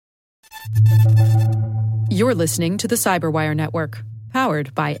You're listening to the Cyberwire Network,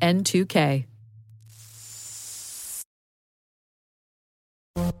 powered by N2K.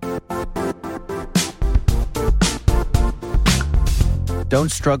 Don't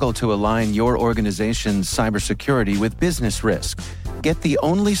struggle to align your organization's cybersecurity with business risk. Get the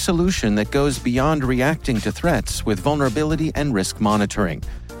only solution that goes beyond reacting to threats with vulnerability and risk monitoring.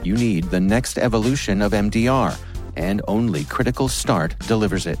 You need the next evolution of MDR, and only Critical Start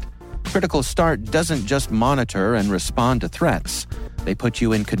delivers it. Critical Start doesn't just monitor and respond to threats. They put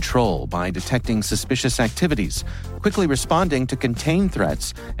you in control by detecting suspicious activities, quickly responding to contain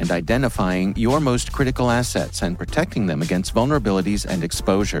threats, and identifying your most critical assets and protecting them against vulnerabilities and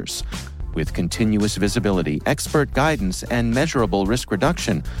exposures. With continuous visibility, expert guidance, and measurable risk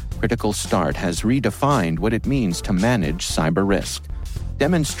reduction, Critical Start has redefined what it means to manage cyber risk.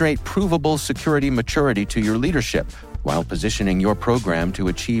 Demonstrate provable security maturity to your leadership while positioning your program to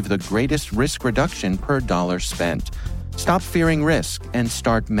achieve the greatest risk reduction per dollar spent. Stop fearing risk and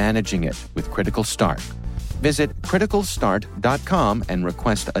start managing it with Critical Start. Visit criticalstart.com and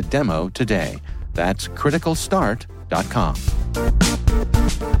request a demo today. That's criticalstart.com.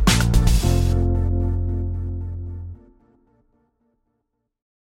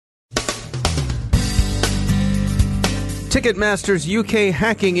 Ticketmaster's UK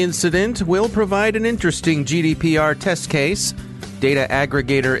hacking incident will provide an interesting GDPR test case. Data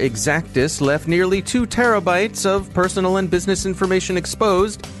aggregator Exactis left nearly 2 terabytes of personal and business information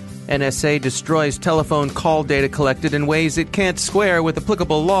exposed. NSA destroys telephone call data collected in ways it can't square with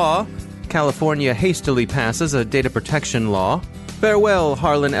applicable law. California hastily passes a data protection law. Farewell,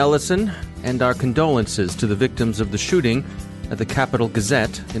 Harlan Ellison, and our condolences to the victims of the shooting at the Capital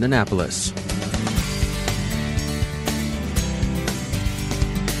Gazette in Annapolis.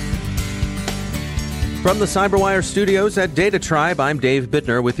 From the Cyberwire studios at Data Tribe, I'm Dave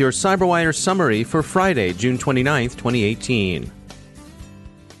Bittner with your Cyberwire summary for Friday, June 29th, 2018.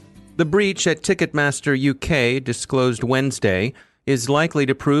 The breach at Ticketmaster UK, disclosed Wednesday, is likely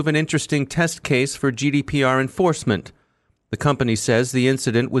to prove an interesting test case for GDPR enforcement. The company says the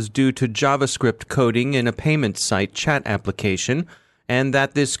incident was due to JavaScript coding in a payment site chat application, and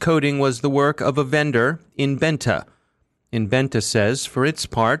that this coding was the work of a vendor, Inventa. Inventa says, for its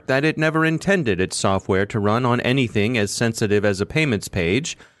part, that it never intended its software to run on anything as sensitive as a payments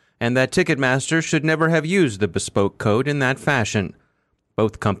page, and that Ticketmaster should never have used the bespoke code in that fashion.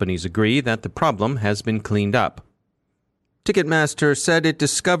 Both companies agree that the problem has been cleaned up. Ticketmaster said it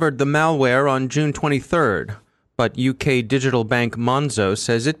discovered the malware on June 23rd, but UK digital bank Monzo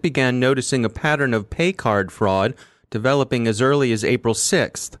says it began noticing a pattern of pay card fraud developing as early as April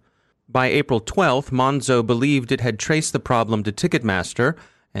 6th. By April 12th, Monzo believed it had traced the problem to Ticketmaster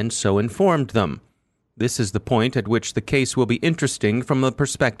and so informed them. This is the point at which the case will be interesting from the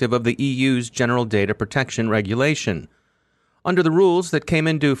perspective of the EU's General Data Protection Regulation. Under the rules that came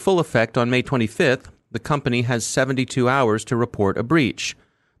into full effect on May 25th, the company has 72 hours to report a breach.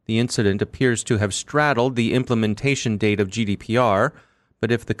 The incident appears to have straddled the implementation date of GDPR, but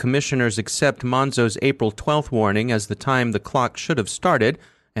if the commissioners accept Monzo's April 12th warning as the time the clock should have started,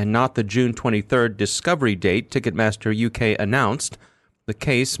 and not the June 23rd discovery date Ticketmaster UK announced, the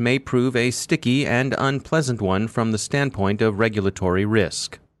case may prove a sticky and unpleasant one from the standpoint of regulatory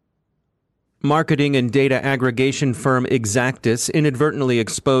risk. Marketing and data aggregation firm Exactis inadvertently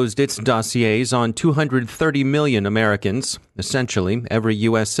exposed its dossiers on 230 million Americans, essentially every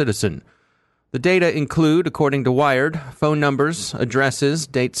U.S. citizen. The data include, according to Wired, phone numbers, addresses,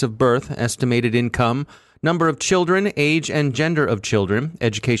 dates of birth, estimated income, number of children, age and gender of children,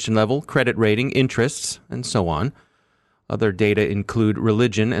 education level, credit rating, interests, and so on. Other data include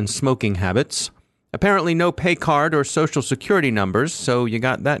religion and smoking habits. Apparently no pay card or social security numbers, so you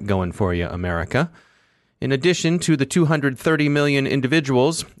got that going for you, America. In addition to the 230 million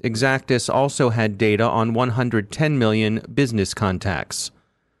individuals, Exactis also had data on 110 million business contacts.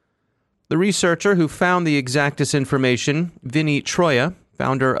 The researcher who found the Exactis information, Vinny Troia,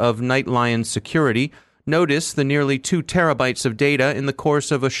 founder of Night Lion Security, noticed the nearly 2 terabytes of data in the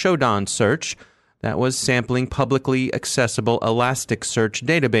course of a Shodan search that was sampling publicly accessible Elasticsearch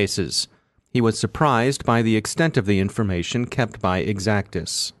databases. He was surprised by the extent of the information kept by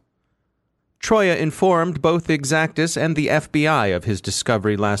Exactis. Troia informed both Exactis and the FBI of his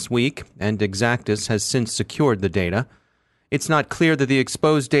discovery last week, and Exactis has since secured the data. It's not clear that the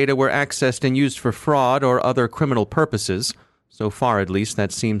exposed data were accessed and used for fraud or other criminal purposes. So far, at least,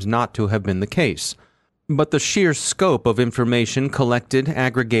 that seems not to have been the case. But the sheer scope of information collected,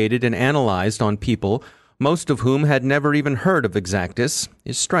 aggregated, and analyzed on people, most of whom had never even heard of Exactis,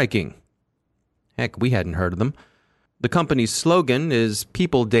 is striking. Heck, we hadn't heard of them. The company's slogan is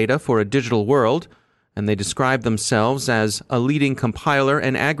People Data for a Digital World, and they describe themselves as a leading compiler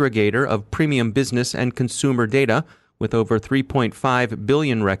and aggregator of premium business and consumer data with over 3.5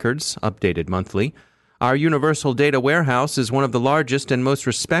 billion records updated monthly. Our universal data warehouse is one of the largest and most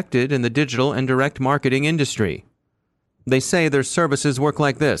respected in the digital and direct marketing industry. They say their services work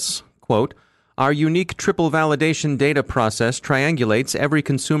like this, quote, our unique triple validation data process triangulates every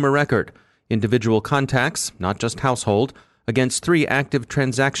consumer record, individual contacts, not just household, against 3 active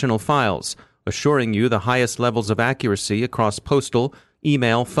transactional files, assuring you the highest levels of accuracy across postal,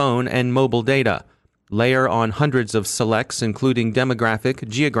 email, phone, and mobile data. Layer on hundreds of selects, including demographic,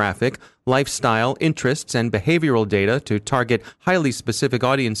 geographic, lifestyle, interests, and behavioral data to target highly specific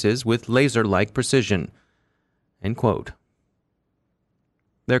audiences with laser-like precision. End quote.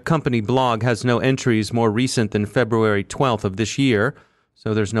 Their company blog has no entries more recent than February 12th of this year,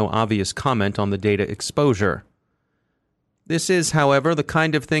 so there's no obvious comment on the data exposure. This is, however, the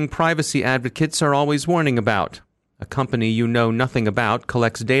kind of thing privacy advocates are always warning about. A company you know nothing about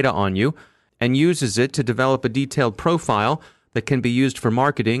collects data on you and uses it to develop a detailed profile that can be used for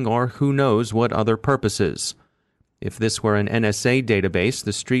marketing or who knows what other purposes. If this were an NSA database,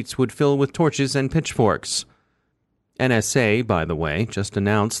 the streets would fill with torches and pitchforks. NSA, by the way, just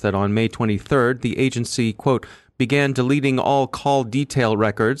announced that on May 23rd, the agency, quote, began deleting all call detail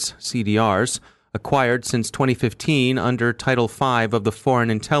records, CDRs, acquired since 2015 under Title V of the Foreign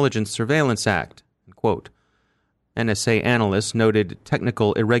Intelligence Surveillance Act, end quote. NSA analysts noted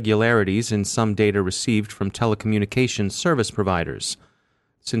technical irregularities in some data received from telecommunications service providers.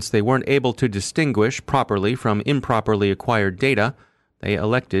 Since they weren't able to distinguish properly from improperly acquired data, they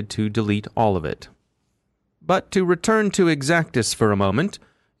elected to delete all of it. But to return to Exactis for a moment,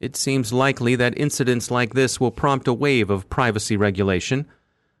 it seems likely that incidents like this will prompt a wave of privacy regulation.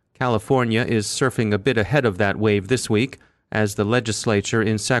 California is surfing a bit ahead of that wave this week, as the legislature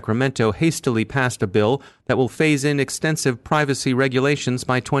in Sacramento hastily passed a bill that will phase in extensive privacy regulations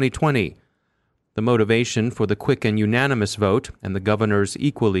by 2020. The motivation for the quick and unanimous vote, and the governor's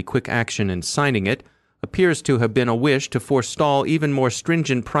equally quick action in signing it, appears to have been a wish to forestall even more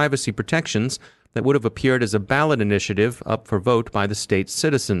stringent privacy protections that would have appeared as a ballot initiative up for vote by the state's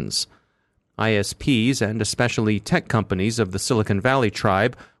citizens. ISPs, and especially tech companies of the Silicon Valley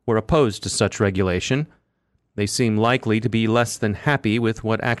tribe, were opposed to such regulation. They seem likely to be less than happy with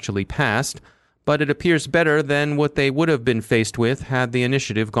what actually passed, but it appears better than what they would have been faced with had the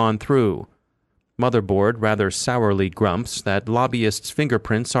initiative gone through. Motherboard rather sourly grumps that lobbyists'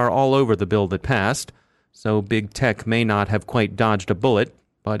 fingerprints are all over the bill that passed, so big tech may not have quite dodged a bullet,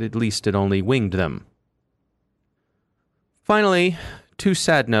 but at least it only winged them. Finally, 2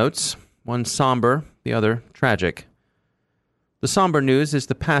 sad notes, one somber, the other tragic. The somber news is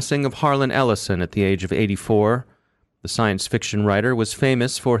the passing of Harlan Ellison at the age of 84. The science fiction writer was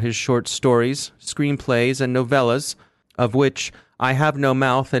famous for his short stories, screenplays, and novellas, of which I Have No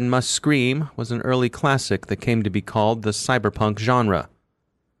Mouth and Must Scream was an early classic that came to be called the cyberpunk genre.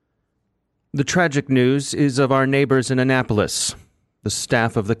 The tragic news is of our neighbors in Annapolis, the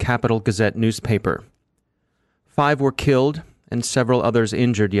staff of the Capital Gazette newspaper. 5 were killed and several others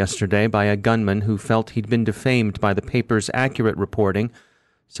injured yesterday by a gunman who felt he'd been defamed by the paper's accurate reporting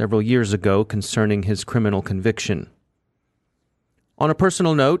several years ago concerning his criminal conviction. On a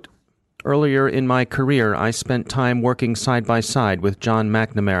personal note, earlier in my career, I spent time working side by side with John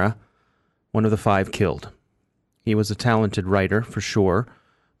McNamara, one of the 5 killed. He was a talented writer, for sure,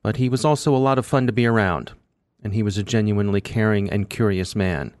 but he was also a lot of fun to be around, and he was a genuinely caring and curious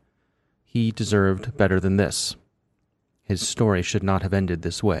man. He deserved better than this. His story should not have ended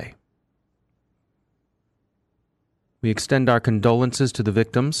this way. We extend our condolences to the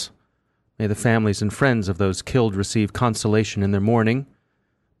victims. May the families and friends of those killed receive consolation in their mourning.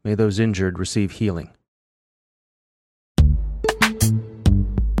 May those injured receive healing.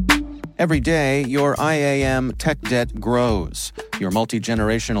 Every day, your IAM tech debt grows. Your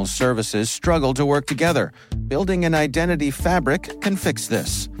multi-generational services struggle to work together. Building an identity fabric can fix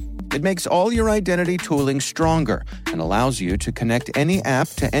this. It makes all your identity tooling stronger and allows you to connect any app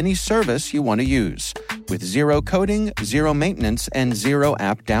to any service you want to use, with zero coding, zero maintenance, and zero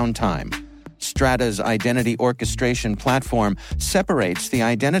app downtime. Strata's identity orchestration platform separates the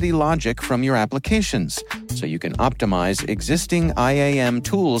identity logic from your applications, so you can optimize existing IAM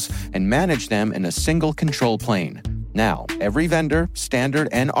tools and manage them in a single control plane. Now, every vendor, standard,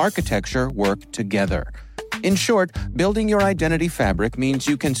 and architecture work together. In short, building your identity fabric means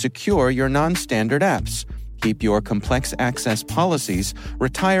you can secure your non-standard apps, keep your complex access policies,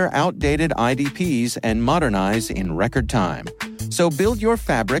 retire outdated IDPs, and modernize in record time. So build your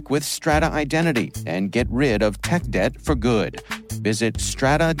fabric with Strata Identity and get rid of tech debt for good. Visit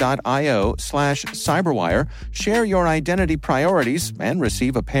strata.io/cyberwire, share your identity priorities, and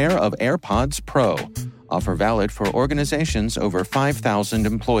receive a pair of AirPods Pro. Offer valid for organizations over 5,000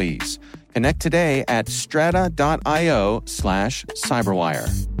 employees. Connect today at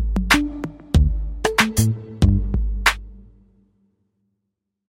strata.io/cyberwire.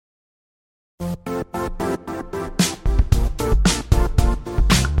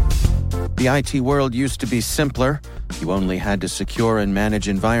 The IT world used to be simpler. You only had to secure and manage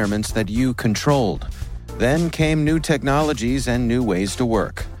environments that you controlled. Then came new technologies and new ways to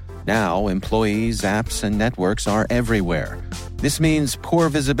work. Now, employees, apps, and networks are everywhere. This means poor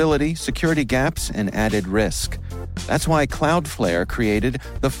visibility, security gaps, and added risk. That's why Cloudflare created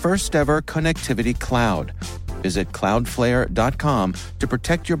the first-ever connectivity cloud. Visit cloudflare.com to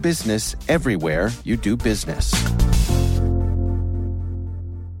protect your business everywhere you do business.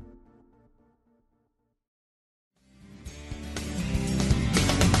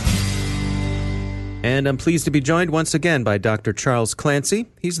 And I'm pleased to be joined once again by Dr. Charles Clancy.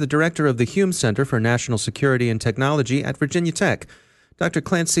 He's the director of the Hume Center for National Security and Technology at Virginia Tech. Dr.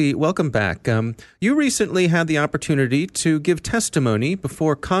 Clancy, welcome back. You recently had the opportunity to give testimony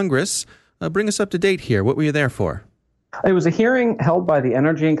before Congress. Bring us up to date here. What were you there for? It was a hearing held by the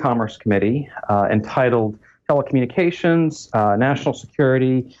Energy and Commerce Committee entitled Telecommunications, National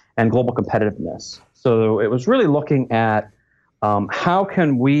Security, and Global Competitiveness. So it was really looking at how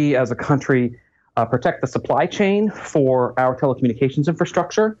can we as a country protect the supply chain for our telecommunications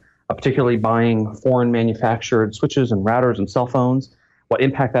infrastructure, particularly buying foreign manufactured switches and routers and cell phones, what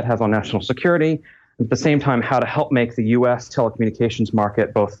impact that has on national security, and at the same time, how to help make the U.S. telecommunications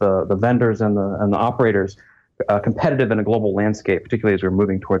market, both the vendors and the operators, competitive in a global landscape, particularly as we're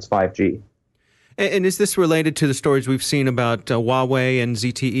moving towards 5G. And is this related to the stories we've seen about Huawei and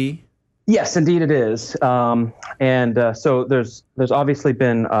ZTE? Yes, indeed it is. So there's obviously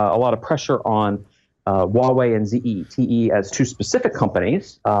been a lot of pressure on Huawei and ZTE as two specific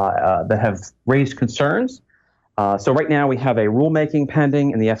companies that have raised concerns. So right now we have a rulemaking pending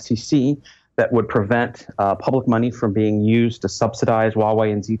in the FCC that would prevent public money from being used to subsidize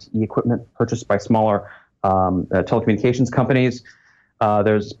Huawei and ZTE equipment purchased by smaller telecommunications companies.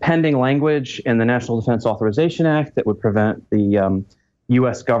 There's pending language in the National Defense Authorization Act that would prevent the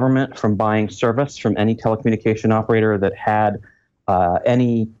U.S. government from buying service from any telecommunication operator that had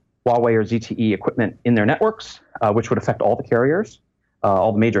any Huawei or ZTE equipment in their networks, which would affect all the carriers,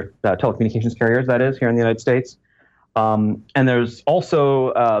 all the major telecommunications carriers, that is, here in the United States. And there's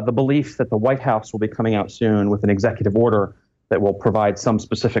also the belief that the White House will be coming out soon with an executive order that will provide some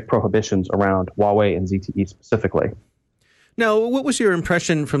specific prohibitions around Huawei and ZTE specifically. Now, what was your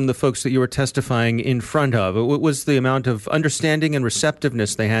impression from the folks that you were testifying in front of? What was the amount of understanding and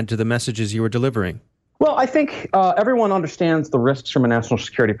receptiveness they had to the messages you were delivering? Well, I think everyone understands the risks from a national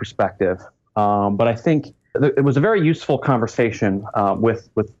security perspective, but I think it was a very useful conversation with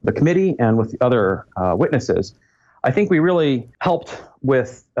the committee and with the other witnesses. I think we really helped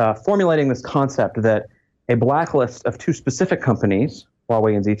with formulating this concept that a blacklist of two specific companies,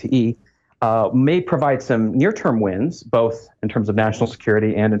 Huawei and ZTE, may provide some near-term wins, both in terms of national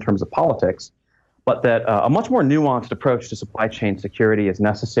security and in terms of politics, but that a much more nuanced approach to supply chain security is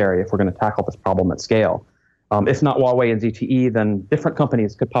necessary if we're going to tackle this problem at scale. If not Huawei and ZTE, then different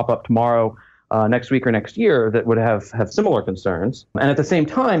companies could pop up tomorrow, next week or next year that would have similar concerns. And at the same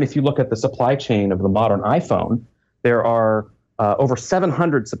time, if you look at the supply chain of the modern iPhone, there are over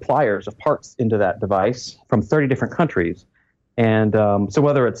 700 suppliers of parts into that device from 30 different countries. And so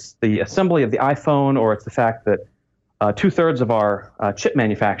whether it's the assembly of the iPhone or it's the fact that 2/3 of our chip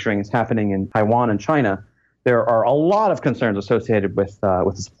manufacturing is happening in Taiwan and China, there are a lot of concerns associated with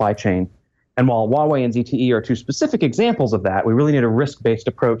the supply chain. And while Huawei and ZTE are two specific examples of that, we really need a risk-based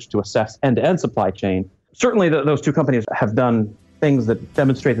approach to assess end-to-end supply chain. Certainly those two companies have done things that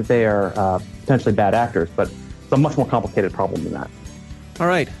demonstrate that they are potentially bad actors, but it's a much more complicated problem than that. All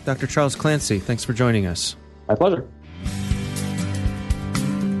right, Dr. Charles Clancy, thanks for joining us. My pleasure.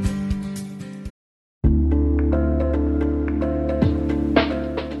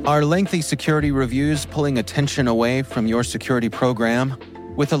 Are lengthy security reviews pulling attention away from your security program?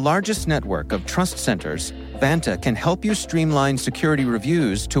 With the largest network of trust centers, Vanta can help you streamline security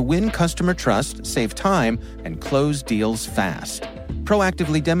reviews to win customer trust, save time, and close deals fast.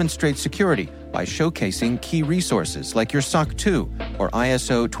 Proactively demonstrate security by showcasing key resources like your SOC 2 or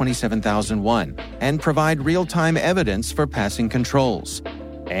ISO 27001 and provide real-time evidence for passing controls.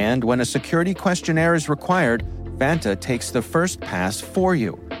 And when a security questionnaire is required, Vanta takes the first pass for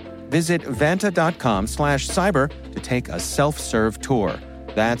you. Visit vanta.com/cyber to take a self-serve tour.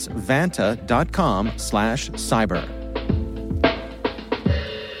 That's vanta.com/cyber.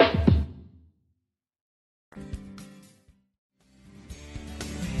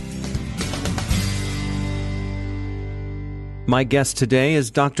 My guest today is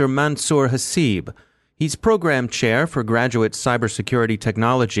Dr. Mansoor Hasib. He's Program Chair for Graduate Cybersecurity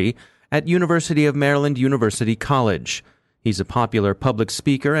Technology at University of Maryland University College. He's a popular public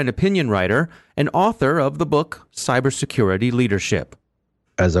speaker and opinion writer and author of the book Cybersecurity Leadership.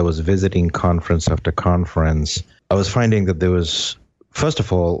 As I was visiting conference after conference, I was finding that there was, first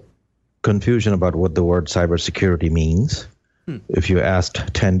of all, confusion about what the word cybersecurity means. If you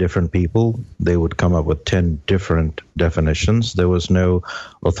asked 10 different people, they would come up with 10 different definitions. There was no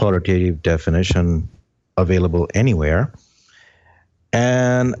authoritative definition available anywhere.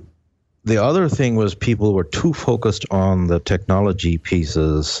 And the other thing was people were too focused on the technology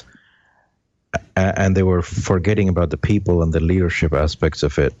pieces, and they were forgetting about the people and the leadership aspects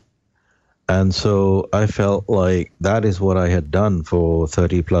of it. And so I felt like that is what I had done for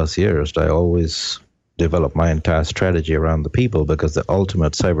 30 plus years. I always developed my entire strategy around the people, because the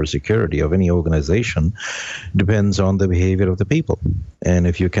ultimate cybersecurity of any organization depends on the behavior of the people. And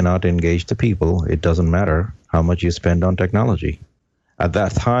if you cannot engage the people, it doesn't matter how much you spend on technology. At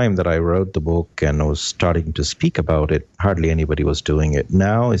that time that I wrote the book and was starting to speak about it, hardly anybody was doing it.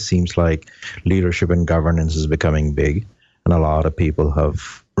 Now it seems like leadership and governance is becoming big, and a lot of people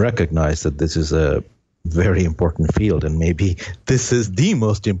have recognized that this is a very important field, and maybe this is the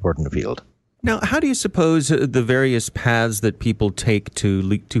most important field. Now, how do you suppose the various paths that people take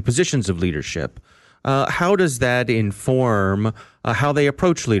to positions of leadership, how does that inform how they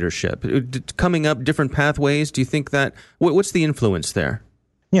approach leadership? Coming up different pathways, do you think that, what's the influence there?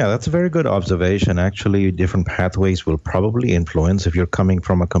 Yeah, that's a very good observation. Actually, different pathways will probably influence. If you're coming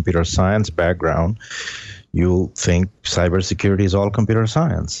from a computer science background, you'll think cybersecurity is all computer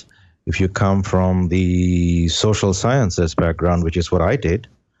science. If you come from the social sciences background, which is what I did,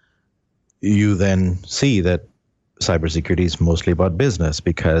 you then see that cybersecurity is mostly about business,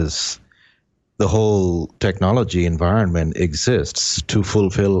 because the whole technology environment exists to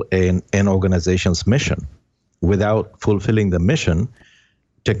fulfill an organization's mission. Without fulfilling the mission,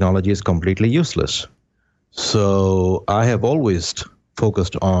 technology is completely useless. So I have always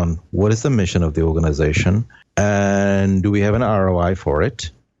focused on what is the mission of the organization, and do we have an ROI for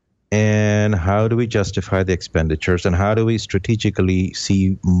it? And how do we justify the expenditures, and how do we strategically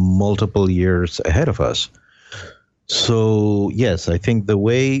see multiple years ahead of us? So, yes, I think the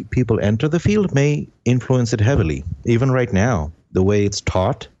way people enter the field may influence it heavily. Even right now, the way it's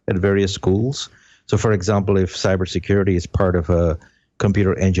taught at various schools. So, for example, if cybersecurity is part of a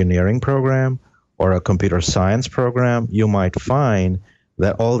computer engineering program or a computer science program, you might find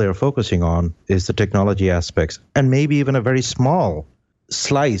that all they're focusing on is the technology aspects, and maybe even a very small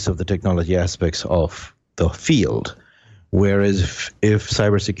slice of the technology aspects of the field. Whereas if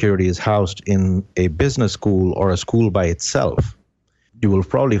cybersecurity is housed in a business school or a school by itself, you will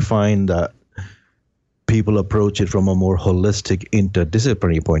probably find that people approach it from a more holistic,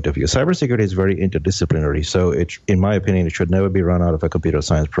 interdisciplinary point of view. Cybersecurity is very interdisciplinary, so in my opinion, it should never be run out of a computer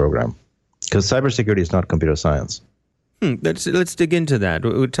science program, because cybersecurity is not computer science. Let's dig into that.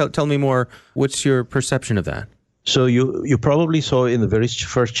 Tell me more. What's your perception of that? So you probably saw in the very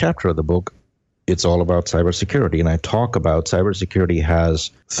first chapter of the book, it's all about cybersecurity. And I talk about cybersecurity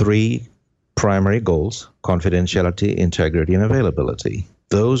has 3 primary goals: confidentiality, integrity, and availability.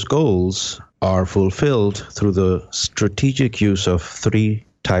 Those goals are fulfilled through the strategic use of 3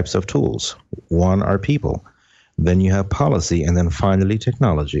 types of tools. One are people, then you have policy, and then finally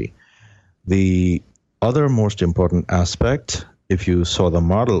technology. The other most important aspect, if you saw the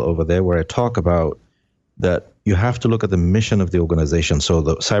model over there where I talk about that, you have to look at the mission of the organization. So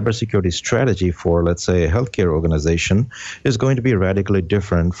the cybersecurity strategy for, let's say, a healthcare organization is going to be radically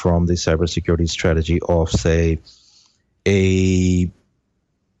different from the cybersecurity strategy of, say, a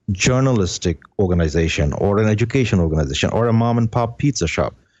journalistic organization or an education organization or a mom and pop pizza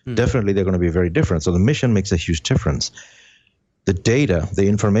shop. Definitely they're going to be very different. So the mission makes a huge difference. The data, the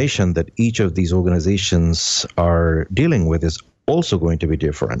information that each of these organizations are dealing with is also going to be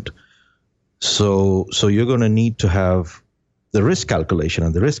different. So you're going to need to have the risk calculation,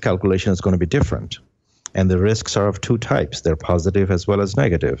 and the risk calculation is going to be different. And the risks are of 2 types. They're positive as well as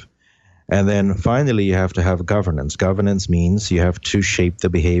negative. And then finally, you have to have governance. Governance means you have to shape the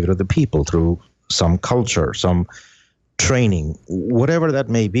behavior of the people through some culture, some training, whatever that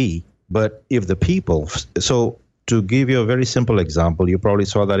may be. But if the people, so to give you a very simple example, you probably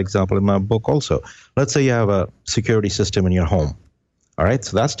saw that example in my book also. Let's say you have a security system in your home. All right,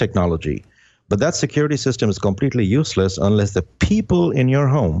 so that's technology. But that security system is completely useless unless the people in your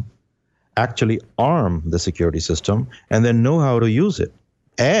home actually arm the security system and then know how to use it.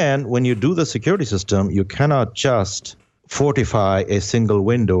 And when you do the security system, you cannot just fortify a single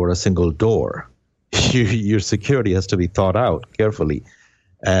window or a single door. Your security has to be thought out carefully.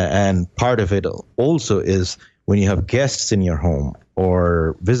 And part of it also is when you have guests in your home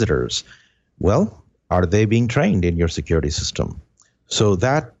or visitors, well, are they being trained in your security system? So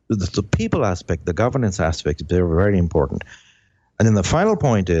that the people aspect, the governance aspect, they're very important. And then the final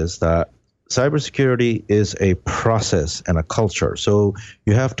point is that cybersecurity is a process and a culture. So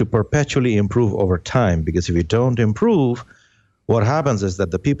you have to perpetually improve over time, because if you don't improve, what happens is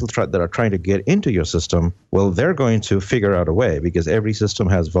that the people that are trying to get into your system, well, they're going to figure out a way, because every system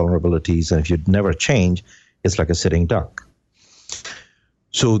has vulnerabilities. And if you never change, it's like a sitting duck.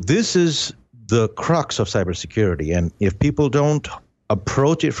 So this is the crux of cybersecurity. And if people don't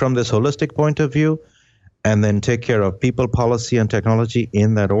approach it from this holistic point of view and then take care of people, policy, and technology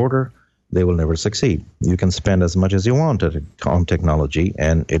in that order, they will never succeed. You can spend as much as you want on technology,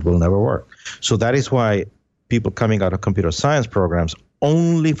 and it will never work. So that is why people coming out of computer science programs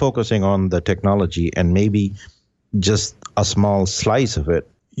only focusing on the technology and maybe just a small slice of it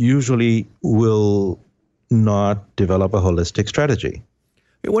usually will not develop a holistic strategy.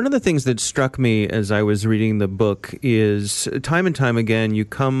 One of the things that struck me as I was reading the book is time and time again, you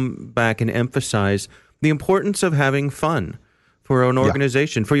come back and emphasize the importance of having fun for an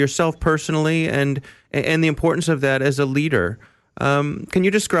organization, for yourself personally, and the importance of that as a leader. Can you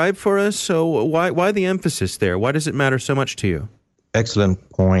describe for us why the emphasis there? Why does it matter so much to you? Excellent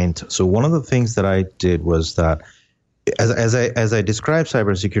point. So one of the things that I did was that as I described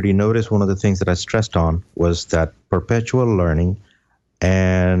cybersecurity, notice one of the things that I stressed on was that perpetual learning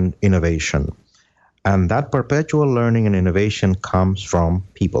and innovation. And that perpetual learning and innovation comes from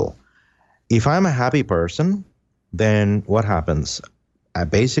people. If I'm a happy person, then what happens?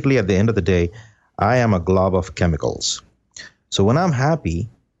 Basically, at the end of the day, I am a glob of chemicals. So when I'm happy,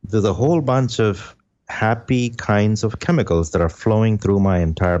 there's a whole bunch of happy kinds of chemicals that are flowing through my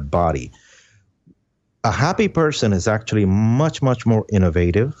entire body. A happy person is actually much, much more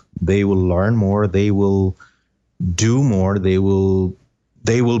innovative. They will learn more. They will do more. They will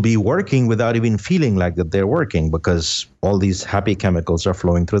be working without even feeling like that they're working, because all these happy chemicals are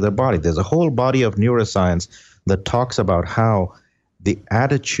flowing through their body. There's a whole body of neuroscience that talks about how the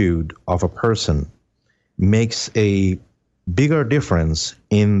attitude of a person makes a bigger difference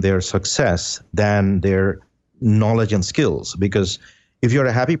in their success than their knowledge and skills. Because if you're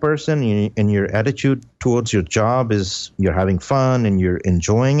a happy person and your attitude towards your job is you're having fun and you're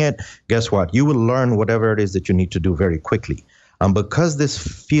enjoying it, guess what? You will learn whatever it is that you need to do very quickly. Because this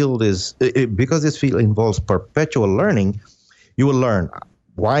field involves perpetual learning, you will learn.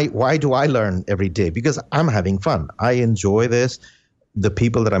 Why do I learn every day? Because I'm having fun. I enjoy this. The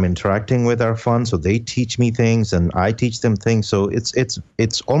people that I'm interacting with are fun, so they teach me things and I teach them things. So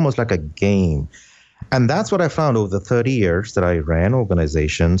it's almost like a game. And that's what I found over the 30 years that I ran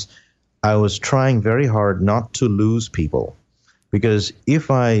organizations. I was trying very hard not to lose people, because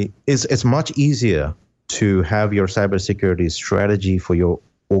it's much easier to have your cybersecurity strategy for your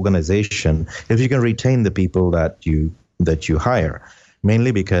organization if you can retain the people that you hire.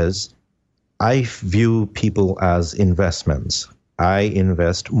 Mainly because I view people as investments. I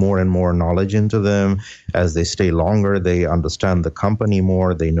invest more and more knowledge into them. As they stay longer, they understand the company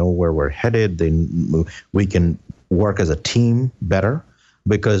more. They know where we're headed. We can work as a team better,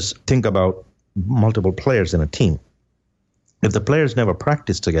 because think about multiple players in a team. If the players never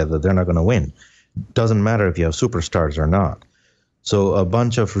practice together, they're not going to win. Doesn't matter if you have superstars or not. So a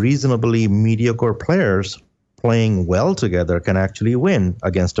bunch of reasonably mediocre players playing well together can actually win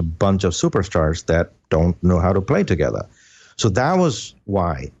against a bunch of superstars that don't know how to play together. So that was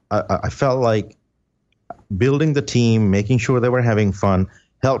why I felt like building the team, making sure they were having fun,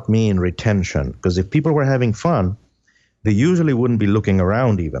 helped me in retention. Because if people were having fun, they usually wouldn't be looking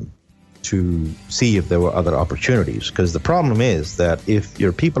around even to see if there were other opportunities. Because the problem is that if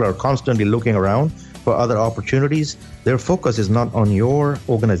your people are constantly looking around for other opportunities, their focus is not on your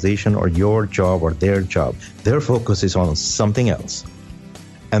organization or your job or their job. Their focus is on something else.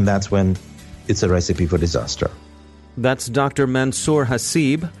 And that's when it's a recipe for disaster. That's Dr. Mansoor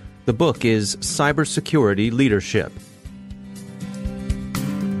Hasib. The book is Cybersecurity Leadership.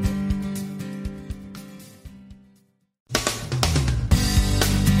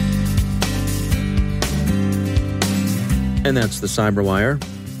 And that's the Cyberwire.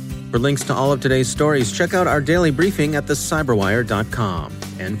 For links to all of today's stories, check out our daily briefing at thecyberwire.com.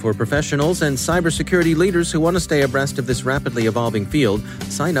 And for professionals and cybersecurity leaders who want to stay abreast of this rapidly evolving field,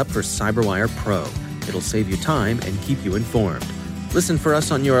 sign up for CyberWire Pro. It'll save you time and keep you informed. Listen for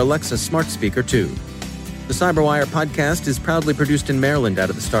us on your Alexa smart speaker, too. The CyberWire podcast is proudly produced in Maryland out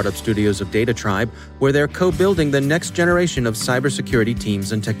of the startup studios of Data Tribe, where they're co-building the next generation of cybersecurity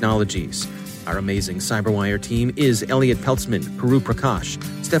teams and technologies. Our amazing CyberWire team is Elliot Peltzman, Puru Prakash,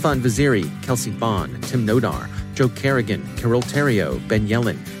 Stefan Vaziri, Kelsey Bond, Tim Nodar, Joe Kerrigan, Carol Terrio, Ben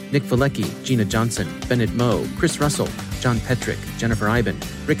Yellen, Nick Valecki, Gina Johnson, Bennett Moe, Chris Russell, John Petrick, Jennifer Iben,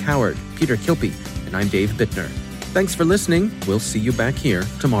 Rick Howard, Peter Kilpie, and I'm Dave Bittner. Thanks for listening. We'll see you back here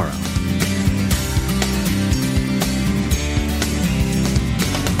tomorrow.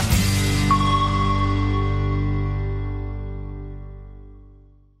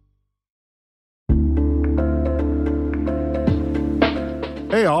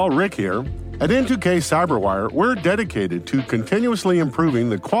 Hey all, Rick here. At N2K CyberWire, we're dedicated to continuously improving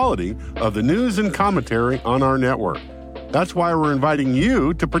the quality of the news and commentary on our network. That's why we're inviting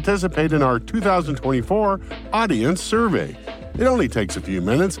you to participate in our 2024 audience survey. It only takes a few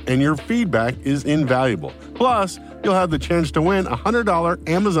minutes, and your feedback is invaluable. Plus, you'll have the chance to win a $100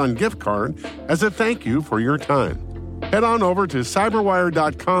 Amazon gift card as a thank you for your time. Head on over to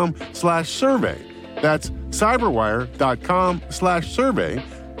cyberwire.com/survey. That's cyberwire.com/survey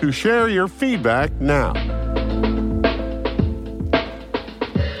to share your feedback now.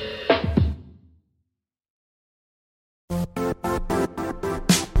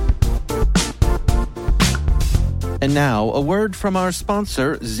 And now, a word from our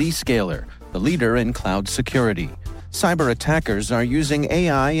sponsor, Zscaler, the leader in cloud security. Cyber attackers are using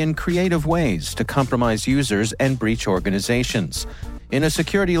AI in creative ways to compromise users and breach organizations. In a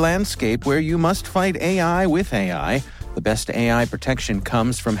security landscape where you must fight AI with AI, the best AI protection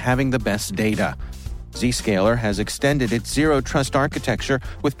comes from having the best data. Zscaler has extended its Zero Trust architecture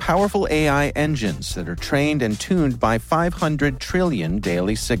with powerful AI engines that are trained and tuned by 500 trillion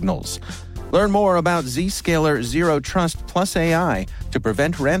daily signals. Learn more about Zscaler Zero Trust Plus AI to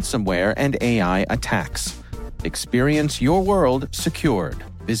prevent ransomware and AI attacks. Experience your world secured.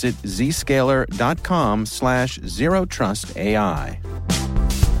 Visit zscaler.com/zerotrustai.